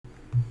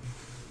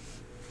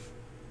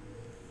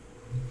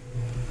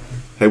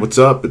Hey, what's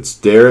up? It's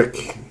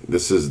Derek.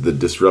 This is the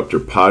Disruptor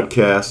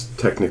Podcast.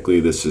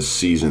 Technically, this is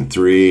Season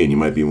 3, and you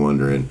might be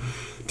wondering,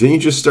 didn't you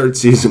just start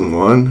Season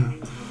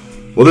 1?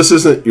 Well, this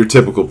isn't your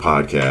typical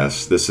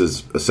podcast. This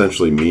is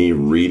essentially me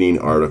reading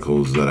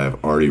articles that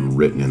I've already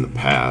written in the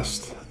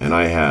past, and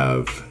I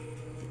have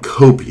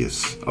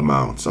copious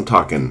amounts. I'm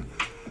talking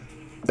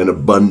an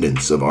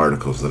abundance of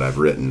articles that I've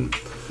written.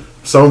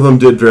 Some of them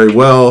did very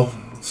well.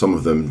 Some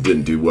of them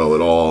didn't do well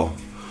at all.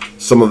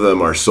 Some of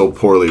them are so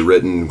poorly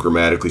written,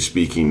 grammatically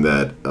speaking,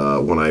 that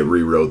when I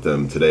rewrote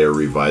them today or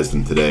revised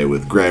them today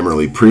with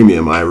Grammarly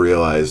Premium, I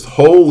realized,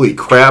 holy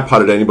crap, how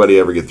did anybody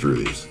ever get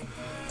through these?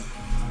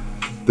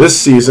 This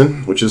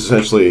season, which is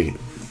essentially,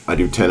 I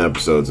do 10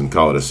 episodes and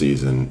call it a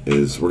season,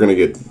 is we're gonna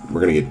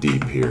get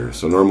deep here.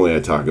 So normally I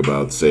talk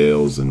about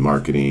sales and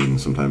marketing.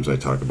 Sometimes I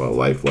talk about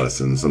life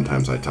lessons.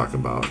 Sometimes I talk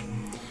about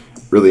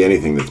really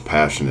anything that's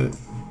passionate,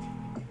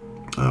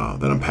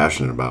 that I'm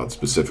passionate about,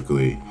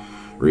 specifically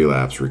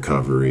relapse,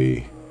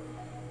 recovery.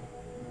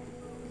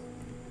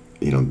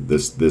 You know,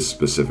 this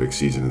specific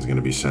season is going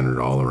to be centered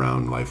all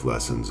around life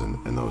lessons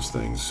and those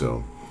things. So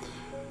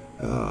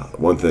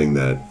one thing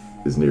that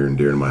is near and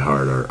dear to my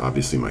heart are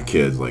obviously my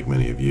kids, like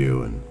many of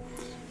you. And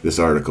this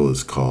article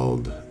is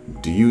called,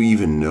 "Do You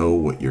Even Know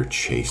What You're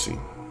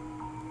Chasing?"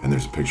 And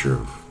there's a picture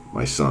of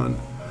my son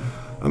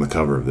on the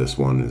cover of this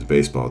one, his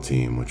baseball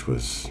team, which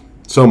was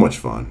so much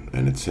fun.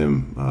 And it's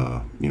him,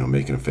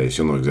 making a face.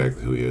 You'll know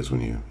exactly who he is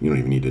when you don't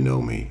even need to know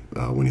me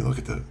when you look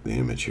at the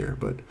image here.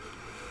 But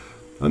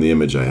on the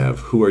image I have,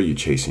 "Who are you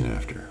chasing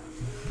after?"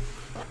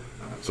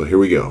 So here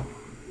we go.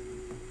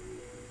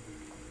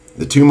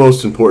 The two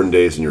most important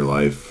days in your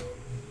life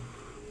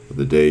are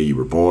the day you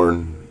were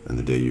born and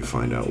the day you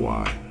find out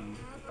why.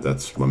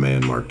 That's my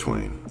man, Mark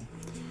Twain.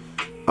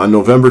 On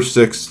November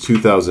 6,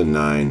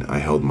 2009, I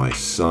held my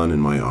son in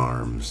my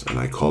arms, and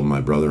I called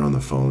my brother on the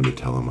phone to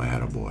tell him I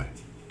had a boy.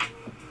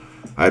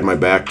 I had my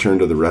back turned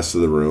to the rest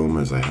of the room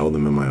as I held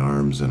him in my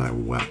arms, and I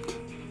wept.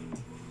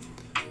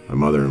 My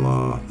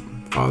mother-in-law,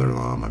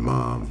 father-in-law, my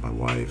mom, my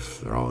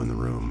wife, they're all in the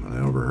room, and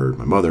I overheard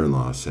my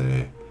mother-in-law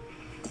say,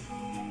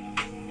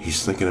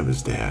 "He's thinking of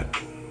his dad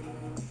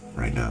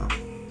right now,"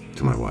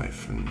 to my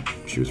wife, and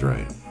she was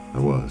right. I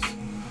was.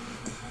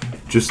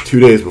 Just 2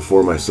 days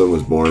before my son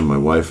was born, my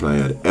wife and I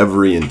had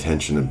every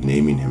intention of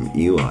naming him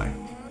Eli.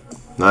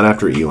 Not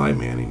after Eli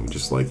Manning, we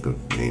just liked the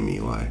name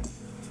Eli.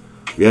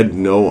 We had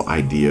no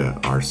idea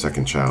our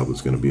second child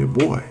was going to be a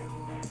boy.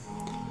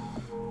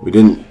 We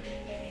didn't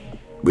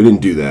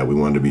do that. We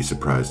wanted to be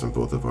surprised on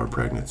both of our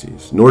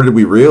pregnancies. Nor did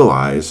we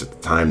realize at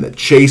the time that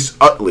Chase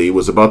Utley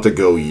was about to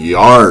go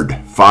yard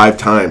 5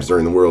 times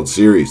during the World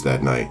Series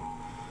that night.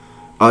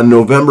 On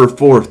November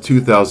 4th,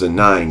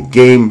 2009,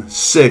 Game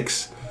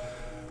 6,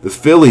 the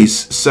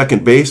Phillies'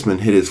 second-baseman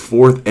hit his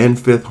 4th and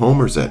 5th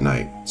homers that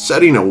night,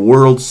 setting a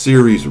World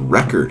Series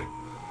record.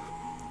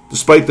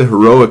 Despite the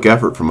heroic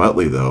effort from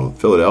Utley, though,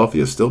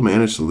 Philadelphia still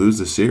managed to lose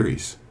the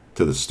series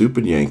to the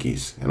stupid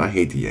Yankees, and I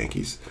hate the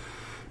Yankees.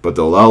 But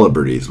the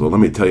Lalibertes, well, let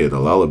me tell you, the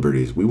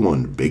Lalibertes, we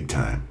won big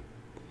time.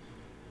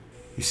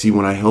 You see,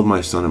 when I held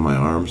my son in my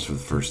arms for the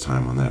first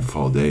time on that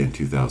fall day in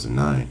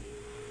 2009,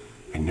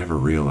 I never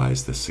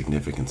realized the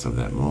significance of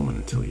that moment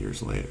until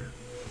years later.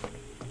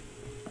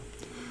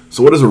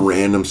 So what does a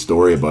random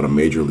story about a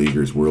major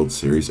leaguer's World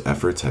Series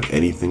efforts have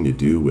anything to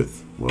do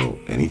with, well,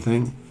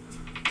 anything?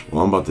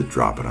 Well, I'm about to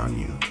drop it on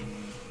you.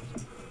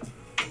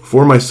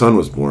 Before my son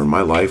was born, my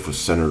life was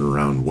centered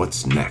around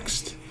what's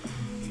next.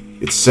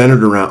 It's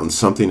centered around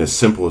something as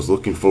simple as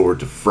looking forward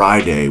to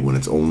Friday when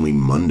it's only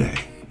Monday.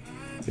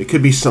 It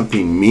could be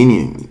something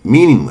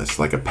meaningless,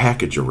 like a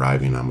package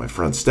arriving on my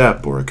front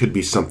step, or it could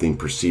be something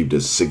perceived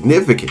as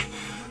significant,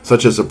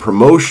 such as a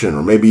promotion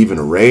or maybe even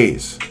a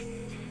raise.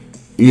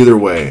 Either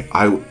way,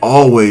 I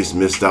always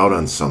missed out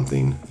on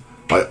something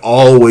by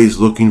always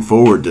looking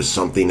forward to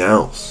something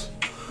else.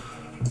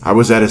 I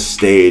was at a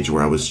stage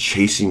where I was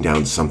chasing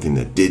down something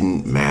that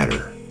didn't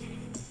matter.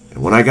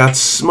 And when I got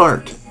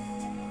smart,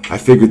 I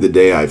figured the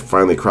day I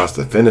finally crossed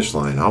the finish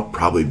line, I'll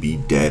probably be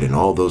dead, and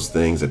all those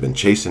things I've been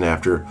chasing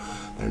after,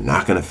 they're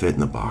not going to fit in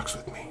the box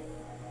with me.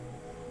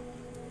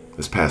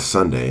 This past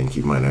Sunday, and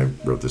keep in mind I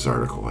wrote this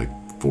article like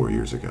 4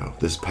 years ago,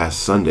 this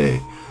past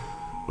Sunday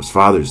was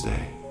Father's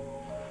Day.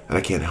 And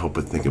I can't help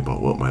but think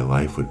about what my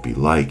life would be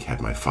like had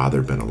my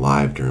father been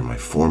alive during my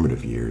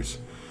formative years,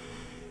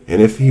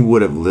 and if he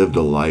would have lived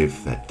a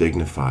life that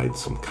dignified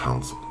some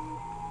counsel.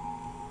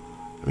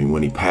 I mean,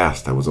 when he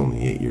passed, I was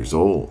only 8 years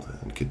old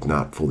and could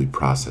not fully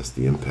process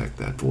the impact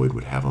that void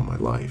would have on my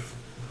life.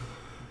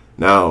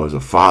 Now, as a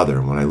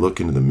father, when I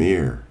look into the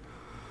mirror,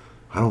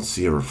 I don't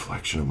see a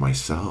reflection of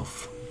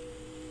myself.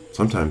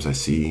 Sometimes I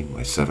see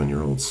my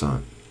 7-year-old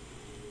son,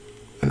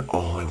 and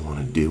all I want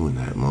to do in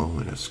that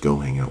moment is go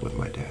hang out with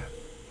my dad.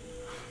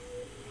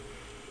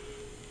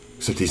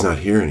 Except he's not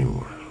here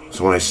anymore.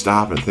 So when I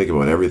stop and think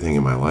about everything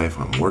in my life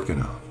I'm working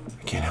on,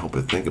 I can't help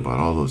but think about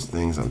all those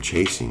things I'm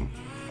chasing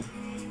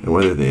and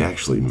whether they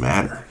actually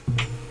matter.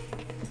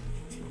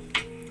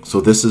 So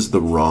this is the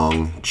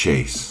wrong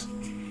chase.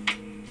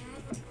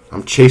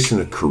 I'm chasing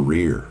a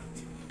career.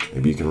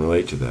 Maybe you can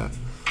relate to that.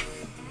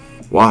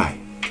 Why?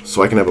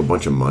 So I can have a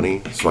bunch of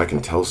money? So I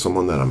can tell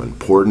someone that I'm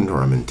important or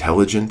I'm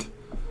intelligent?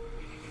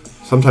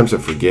 Sometimes I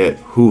forget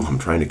who I'm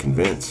trying to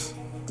convince.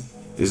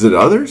 Is it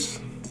others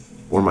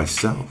or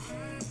myself?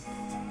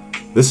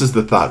 This is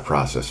the thought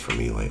process for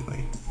me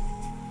lately.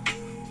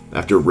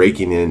 After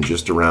raking in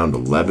just around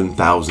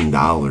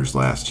 $11,000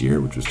 last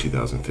year, which was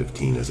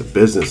 2015, as a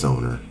business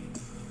owner,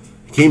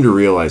 I came to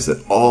realize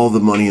that all the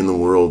money in the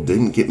world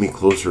didn't get me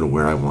closer to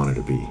where I wanted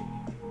to be.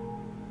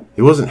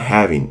 It wasn't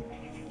having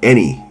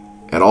any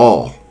at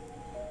all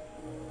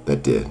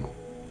that did.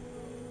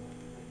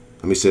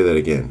 Let me say that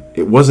again.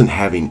 It wasn't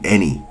having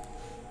any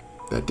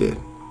that did.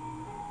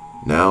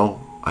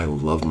 Now, I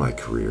love my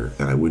career,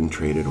 and I wouldn't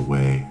trade it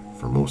away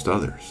for most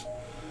others.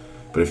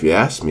 But if you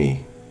ask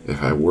me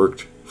if I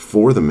worked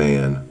for the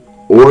man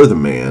or the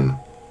man,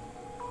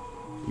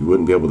 you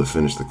wouldn't be able to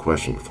finish the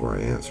question before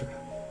I answered.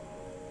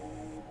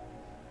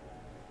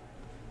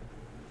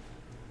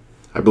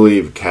 I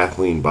believe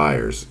Kathleen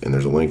Byers, and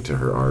there's a link to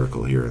her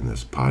article here in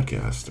this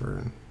podcast,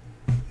 or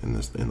in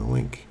the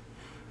link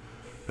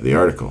of the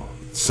article,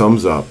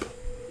 sums up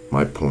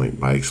my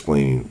point by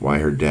explaining why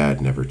her dad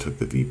never took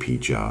the VP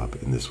job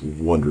in this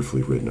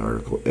wonderfully written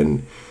article.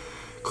 And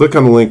click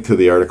on the link to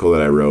the article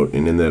that I wrote,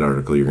 and in that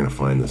article you're going to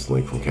find this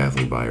link from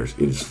Kathleen Byers.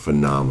 It is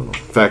phenomenal. In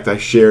fact, I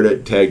shared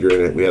it, tagged her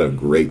in it. We had a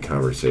great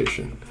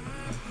conversation,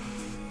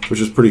 which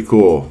is pretty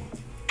cool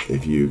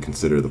if you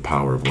consider the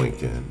power of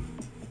LinkedIn.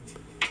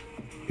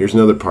 Here's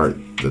another part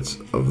that's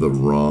of the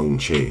wrong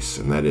chase,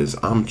 and that is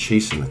I'm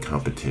chasing the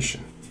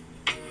competition.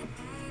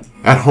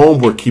 At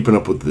home, we're keeping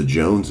up with the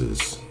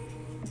Joneses.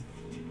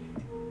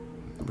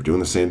 We're doing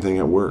the same thing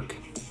at work.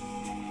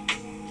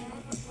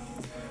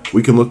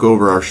 We can look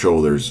over our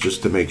shoulders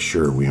just to make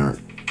sure we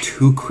aren't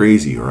too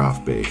crazy or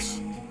off base.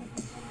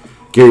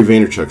 Gary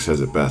Vaynerchuk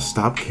says it best: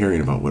 stop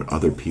caring about what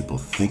other people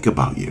think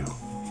about you.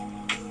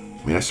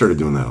 I mean, I started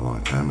doing that a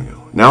long time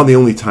ago. Now the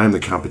only time the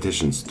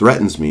competition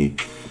threatens me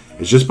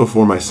is just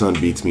before my son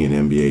beats me in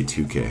NBA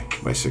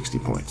 2K by 60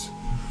 points.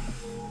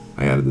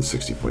 I added the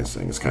 60 points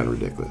thing. It's kind of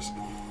ridiculous.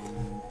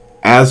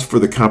 As for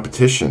the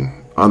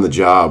competition, on the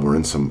job or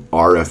in some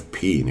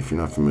RFP, and if you're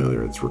not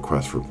familiar, it's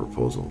request for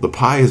proposal, the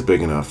pie is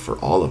big enough for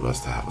all of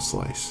us to have a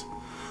slice.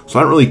 So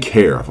I don't really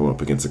care if I'm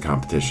up against the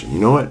competition. You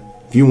know what?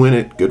 If you win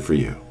it, good for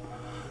you.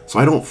 So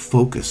I don't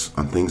focus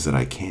on things that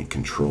I can't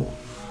control,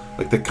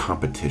 like the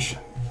competition.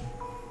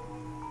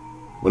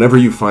 Whenever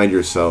you find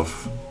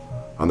yourself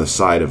on the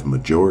side of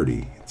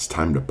majority, it's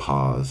time to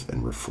pause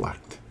and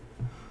reflect.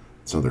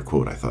 It's another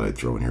quote I thought I'd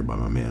throw in here by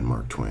my man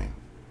Mark Twain.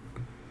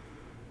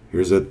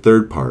 Here's a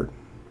third part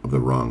of the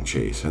wrong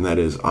chase, and that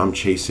is I'm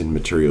chasing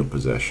material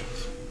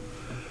possessions.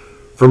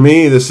 For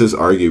me, this is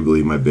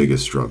arguably my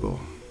biggest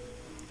struggle.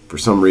 For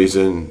some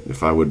reason,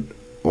 if I would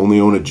only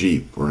own a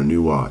Jeep or a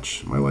new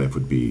watch, my life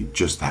would be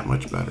just that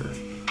much better.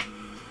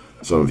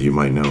 Some of you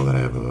might know that I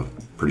have a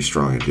pretty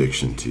strong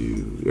addiction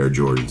to Air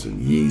Jordans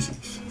and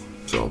Yeezys,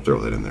 so I'll throw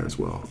that in there as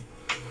well.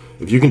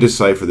 If you can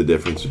decipher the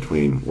difference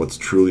between what's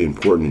truly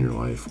important in your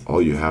life,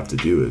 all you have to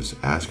do is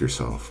ask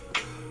yourself,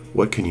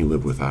 what can you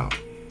live without?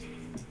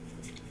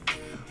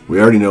 We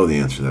already know the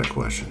answer to that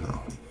question, though.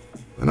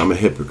 And I'm a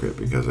hypocrite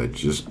because I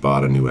just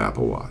bought a new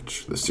Apple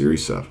Watch, the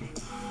Series 7.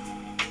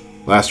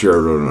 Last year I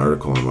wrote an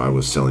article on why I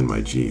was selling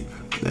my Jeep,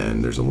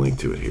 and there's a link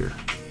to it here.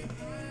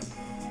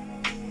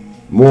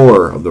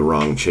 More of the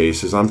wrong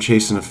chase is I'm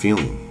chasing a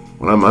feeling.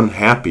 When I'm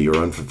unhappy or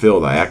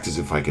unfulfilled, I act as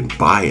if I can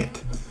buy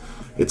it.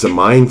 It's a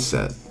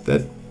mindset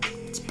that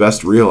it's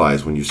best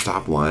realized when you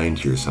stop lying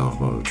to yourself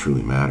about what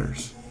truly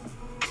matters.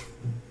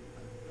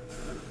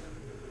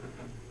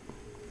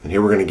 And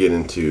here we're going to get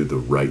into the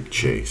right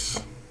chase.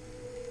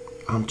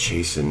 I'm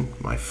chasing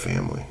my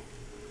family.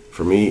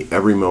 For me,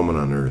 every moment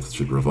on earth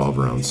should revolve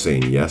around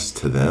saying yes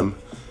to them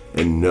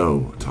and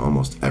no to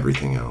almost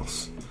everything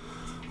else.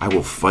 I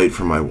will fight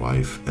for my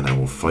wife and I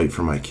will fight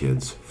for my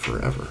kids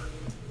forever.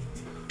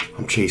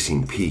 I'm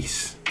chasing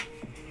peace.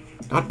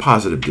 Not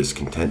positive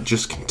discontent,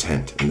 just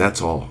content, and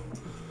that's all.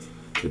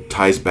 It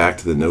ties back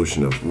to the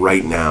notion of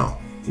right now,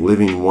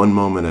 living one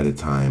moment at a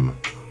time,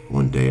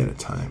 one day at a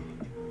time.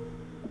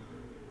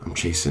 I'm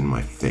chasing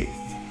my faith.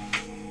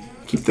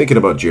 I keep thinking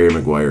about Jerry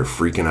Maguire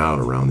freaking out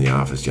around the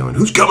office yelling,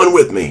 "Who's coming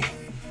with me?"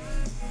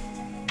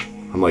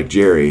 I'm like,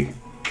 Jerry,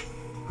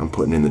 I'm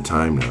putting in the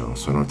time now,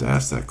 so I don't have to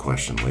ask that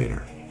question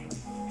later.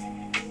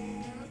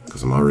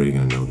 Because I'm already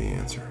going to know the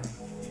answer.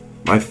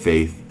 My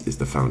faith is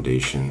the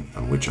foundation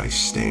on which I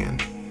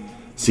stand.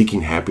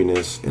 Seeking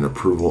happiness and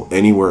approval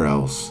anywhere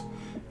else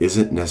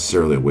isn't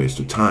necessarily a waste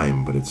of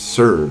time, but it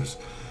serves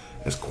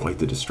as quite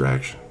the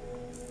distraction.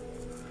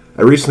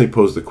 I recently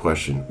posed the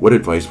question, what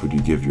advice would you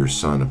give your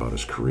son about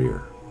his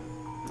career?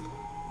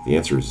 The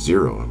answer is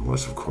 0,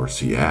 unless, of course,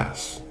 he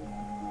asks.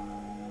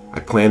 I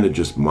plan to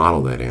just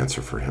model that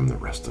answer for him the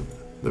rest of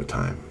the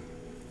time.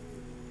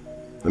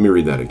 Let me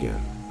read that again.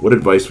 What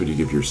advice would you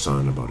give your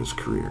son about his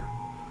career?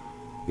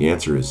 The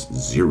answer is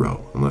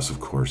 0, unless,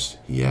 of course,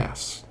 he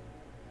asks.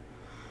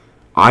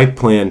 I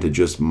plan to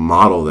just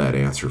model that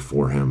answer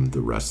for him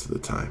the rest of the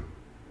time.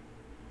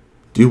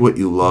 Do what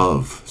you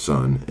love,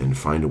 son, and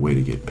find a way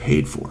to get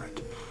paid for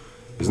it.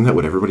 Isn't that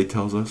what everybody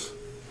tells us?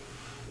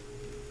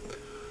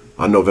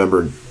 On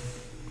November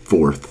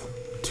 4th,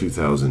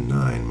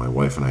 2009, my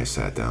wife and I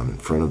sat down in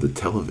front of the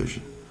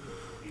television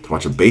to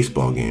watch a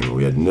baseball game where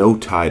we had no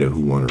tie to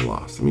who won or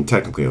lost. I mean,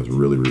 technically I was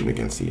really rooting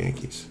against the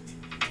Yankees,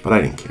 but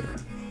I didn't care.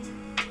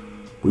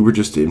 We were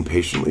just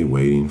impatiently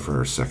waiting for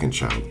our second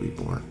child to be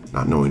born,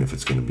 not knowing if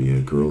it's going to be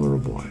a girl or a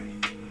boy.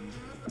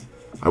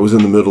 I was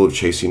in the middle of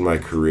chasing my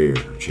career,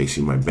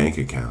 chasing my bank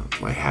account,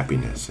 my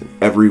happiness, and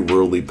every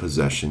worldly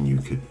possession you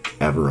could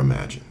ever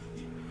imagine.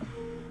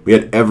 We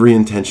had every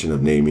intention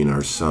of naming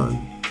our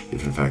son,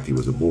 if in fact he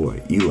was a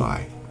boy,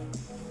 Eli.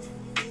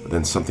 But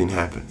then something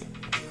happened.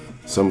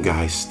 Some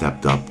guy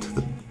stepped up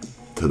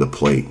to the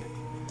plate,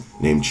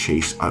 named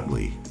Chase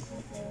Utley,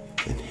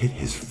 and hit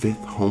his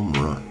 5th home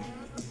run.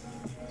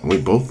 And we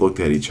both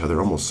looked at each other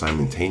almost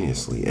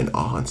simultaneously in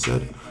awe and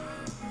said,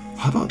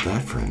 "How about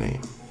that for a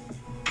name?"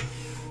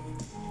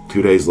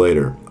 2 days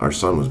later, our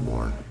son was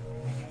born,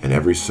 and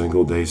every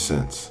single day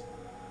since,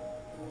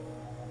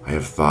 I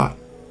have thought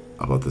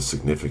about the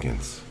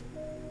significance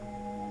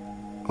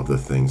of the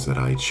things that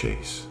I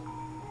chase.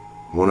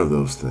 One of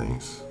those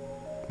things,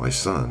 my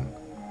son,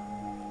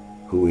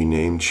 who we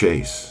named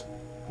Chase,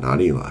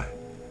 not Eli,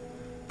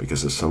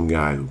 because of some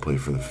guy who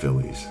played for the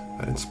Phillies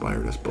that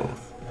inspired us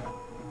both.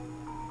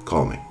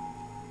 Call me.